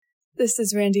This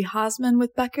is Randy Hosman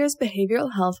with Becker's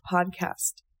Behavioral Health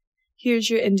Podcast. Here's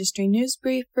your industry news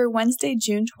brief for Wednesday,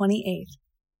 June 28th.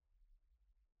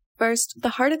 First,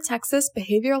 the Heart of Texas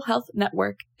Behavioral Health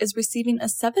Network is receiving a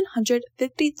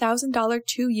 $750,000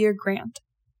 two-year grant.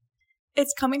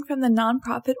 It's coming from the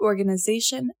nonprofit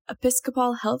organization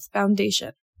Episcopal Health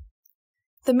Foundation.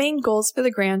 The main goals for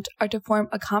the grant are to form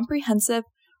a comprehensive,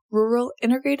 rural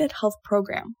integrated health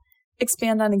program,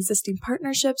 expand on existing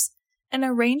partnerships, and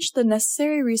arrange the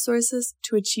necessary resources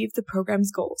to achieve the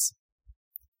program's goals.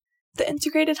 The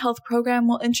integrated health program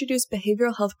will introduce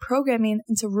behavioral health programming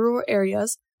into rural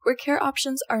areas where care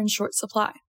options are in short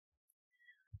supply.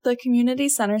 The community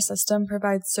center system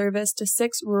provides service to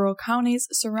 6 rural counties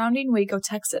surrounding Waco,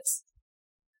 Texas.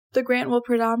 The grant will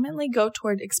predominantly go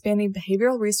toward expanding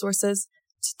behavioral resources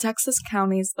to Texas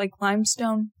counties like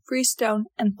Limestone, Freestone,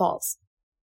 and Falls.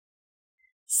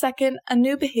 Second, a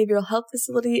new behavioral health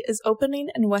facility is opening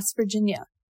in West Virginia.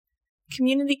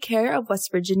 Community Care of West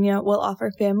Virginia will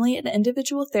offer family and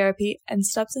individual therapy and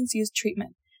substance use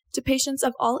treatment to patients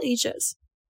of all ages.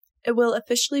 It will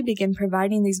officially begin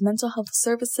providing these mental health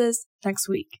services next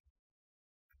week.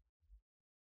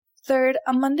 Third,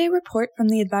 a Monday report from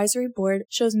the advisory board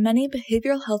shows many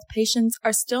behavioral health patients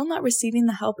are still not receiving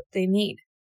the help they need.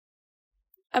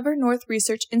 Evernorth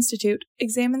Research Institute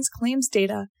examines claims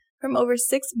data from over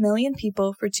 6 million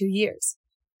people for 2 years.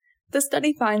 The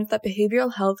study finds that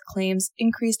behavioral health claims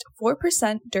increased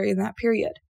 4% during that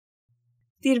period.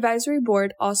 The advisory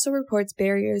board also reports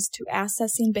barriers to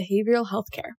accessing behavioral health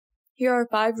care. Here are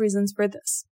 5 reasons for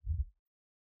this.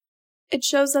 It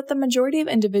shows that the majority of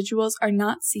individuals are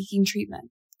not seeking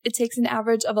treatment. It takes an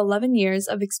average of 11 years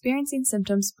of experiencing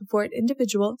symptoms before an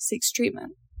individual seeks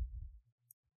treatment.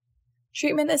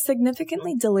 Treatment is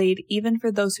significantly delayed even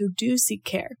for those who do seek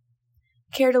care.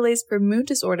 Care delays for mood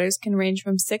disorders can range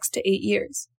from 6 to 8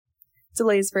 years.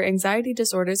 Delays for anxiety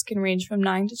disorders can range from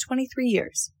 9 to 23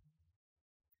 years.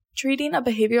 Treating a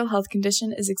behavioral health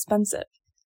condition is expensive.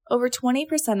 Over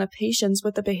 20% of patients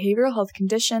with a behavioral health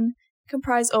condition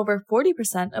comprise over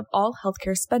 40% of all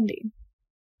healthcare spending.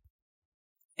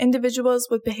 Individuals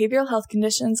with behavioral health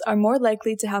conditions are more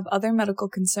likely to have other medical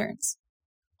concerns.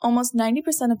 Almost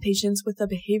 90% of patients with a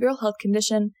behavioral health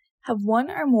condition have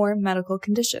one or more medical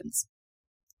conditions.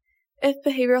 If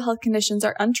behavioral health conditions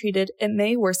are untreated, it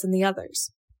may worsen the others.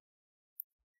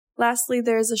 Lastly,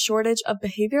 there is a shortage of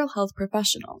behavioral health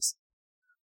professionals.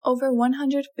 Over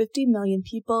 150 million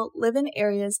people live in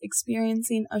areas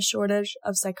experiencing a shortage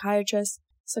of psychiatrists,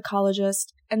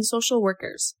 psychologists, and social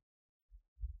workers.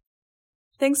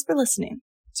 Thanks for listening.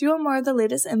 Do you want more of the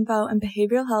latest info and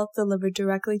behavioral health delivered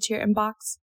directly to your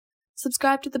inbox?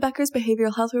 Subscribe to the Becker's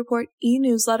Behavioral Health Report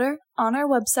e-newsletter on our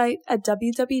website at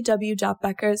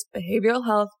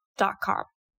www.beckersbehavioralhealth.com.